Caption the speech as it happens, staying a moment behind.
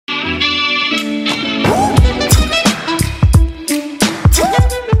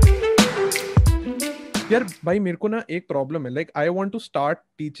यार भाई मेरे को ना एक प्रॉब्लम है, like I want to start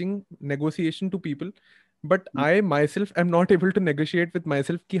teaching negotiation to people, but I myself am not able to negotiate with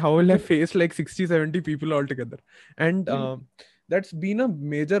myself कि how will I face like 60-70 people all together, and that's been a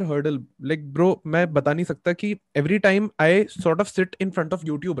major hurdle. Like bro, मैं बता नहीं सकता कि every time I sort of sit in front of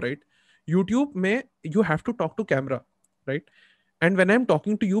YouTube, right? YouTube में you have to talk to camera, right? And when I'm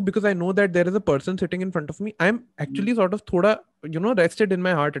talking to you, because I know that there is a person sitting in front of me, I'm actually sort of थोड़ा rested in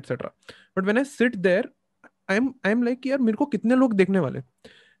my heart, etc. But when I sit there, I'm like यार मेरे को कितने लोग देखने वाले हैं?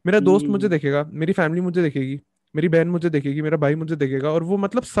 मेरा दोस्त मुझे देखेगा, मेरी फैमिली मुझे देखेगी, मेरी बहन मुझे देखेगी, मेरा भाई मुझे देखेगा, और वो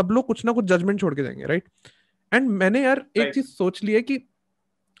मतलब सब लोग कुछ ना कुछ जजमेंट छोड़ के जाएंगे, राइट? एंड मैंने यार एक चीज सोच ली है कि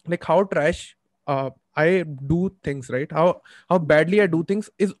like how trash I do things, right? How badly I do things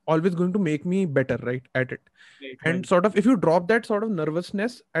is always going to make me better, right, at it. And sort of if you drop that sort of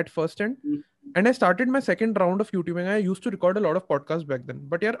nervousness at first end, and I started my second round of YouTubing. I used to record a lot of podcasts back then,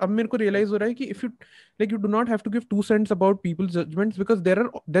 but यार अब मेरे को realize हो रहा है कि if you like, you do not have to give 2 cents about people's judgments, because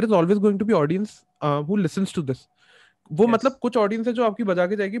there is always going to be audience who listens to this. वो मतलब कुछ ऑडियंस है जो आपकी बजा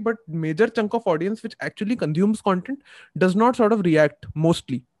के जाएगी, but major chunk of audience which actually consumes content does not sort of react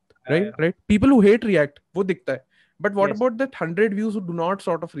mostly, right? People who hate react, वो दिखता है. But what about that 100 views who do not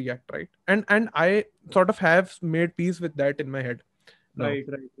sort of react, right? And I sort of have made peace with that in my head now.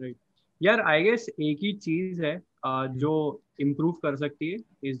 Right. यार I guess एक ही चीज है जो improve कर सकती है,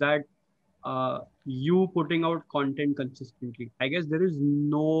 is that you putting out content consistently. I guess there is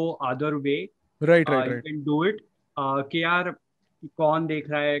no other way Right. you can do it. कि यार कौन देख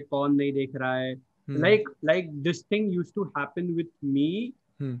रहा है कौन नहीं देख रहा है. Like this thing used to happen with me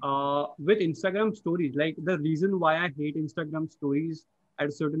with Instagram stories. Like the reason why I hate Instagram stories at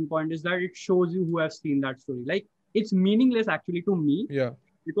a certain point is that it shows you who have seen that story. Like it's meaningless actually to me. Yeah.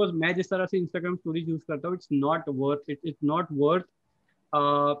 Because मैं जिस तरह से Instagram stories use करता हूँ, it's not worth it. It's not worth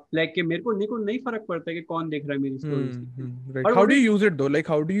like कि मेरे को नहीं फर्क पड़ता है कि कौन देख रहा है मेरी stories. Right. How do you use it though?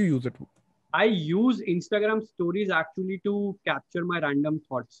 Like how do you use it? I use Instagram stories actually to capture my random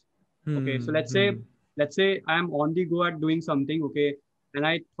thoughts. Okay, so let's say I am on the go at doing something, okay, and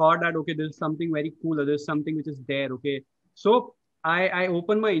I thought that okay, this is something very cool, or there's something which is there, okay. So I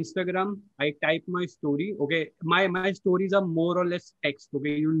open my Instagram, I type my story, okay. My stories are more or less text,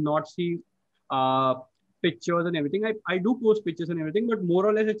 okay. You will not see uh pictures and everything. I do post pictures and everything, but more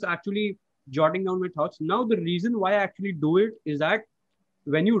or less it's actually jotting down my thoughts. Now the reason why I actually do it is that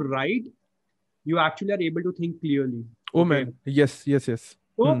when you write, you actually are able to think clearly. Oh man, yes.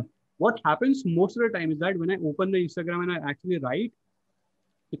 So what happens most of the time is that when I open the Instagram and I actually write,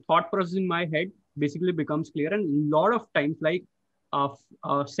 the thought process in my head basically becomes clear. And a lot of times, like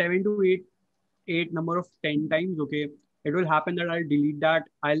 7 to 8 number of 10 times, okay, it will happen that I'll delete that.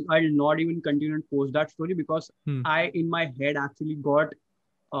 I'll not even continue and post that story because I in my head actually got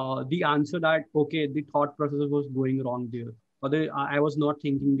the answer that okay, the thought process was going wrong there, or I was not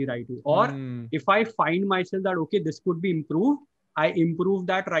thinking the right way. Or if I find myself that okay, this could be improved, I improve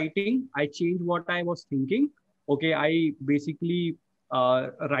that writing, I change what I was thinking, okay, I basically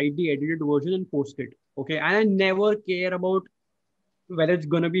write the edited version and post it, okay. And I never care about whether it's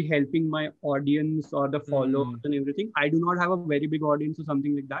going to be helping my audience or the followers and everything. I do not have a very big audience or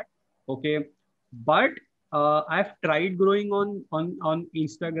something like that, okay. But I've tried growing on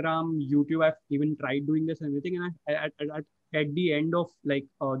Instagram, YouTube. I've even tried doing this and everything. And at the end of like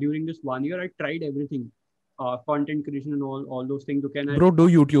during this 1 year, I tried everything, content creation and all those things. Okay, and bro, do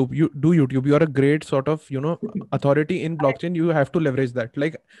YouTube. You do YouTube. You are a great sort of authority in blockchain. You have to leverage that.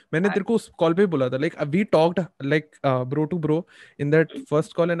 Like मैंने तेरे को उस call पे बोला था. Like we talked like bro to bro in that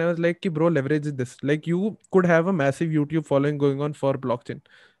first call, and I was like कि bro, leverage this. Like you could have a massive YouTube following going on for blockchain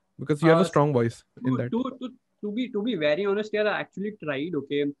because you have a strong voice in that. To be very honest, yeah, I actually tried.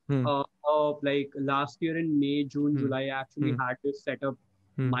 Okay, like last year in May, June, July, I actually had to set up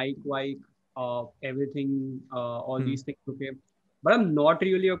mic, everything, all these things. Okay, but I'm not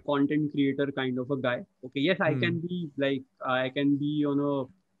really a content creator kind of a guy. Okay, yes, I can be like I can be on a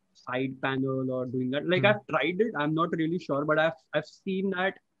side panel or doing that. Like I've tried it. I'm not really sure, but I've seen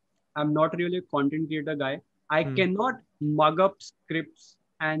that I'm not really a content creator guy. I cannot mug up scripts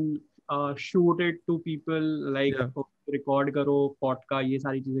and shoot it to people like record karo, podcast, ye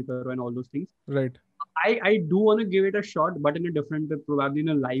sari cheezein karo and all those things. Right. I do want to give it a shot, but in a different way, probably in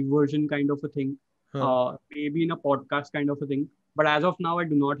a live version kind of a thing, maybe in a podcast kind of a thing. But as of now, I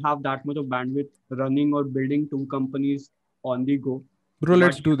do not have that much of bandwidth running or building two companies on the go. Bro,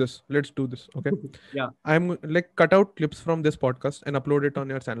 let's But do this. Okay. yeah. I'm like cut out clips from this podcast and upload it on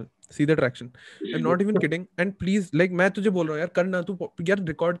your channel. See the traction. I'm not even kidding. And please, like मैं तुझे बोल रहा हूँ यार करना तू यार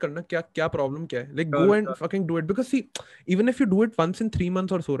record करना क्या क्या problem क्या है? Like go Sure, and sure. fucking do it because see, even if you do it once in 3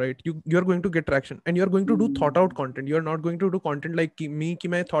 months or so, right? You're going to get traction and you're going to do thought out content. You're not going to do content like कि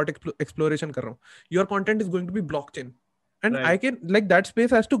मैं thought exploration कर रहा हूँ. Your content is going to be blockchain. And I Right. can like that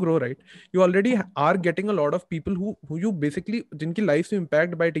space has to grow, right? You already are getting a lot of people who you basically जिनकी lives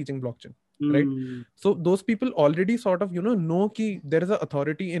impact by teaching blockchain, right? So those people already sort of know कि there is an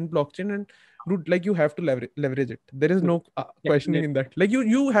authority in blockchain and dude, like you have to leverage it. There is no questioning in that. Like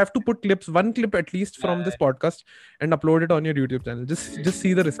you have to put one clip at least from this podcast and upload it on your YouTube channel. Just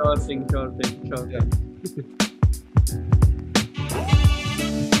see the response. Sure thing. Yeah.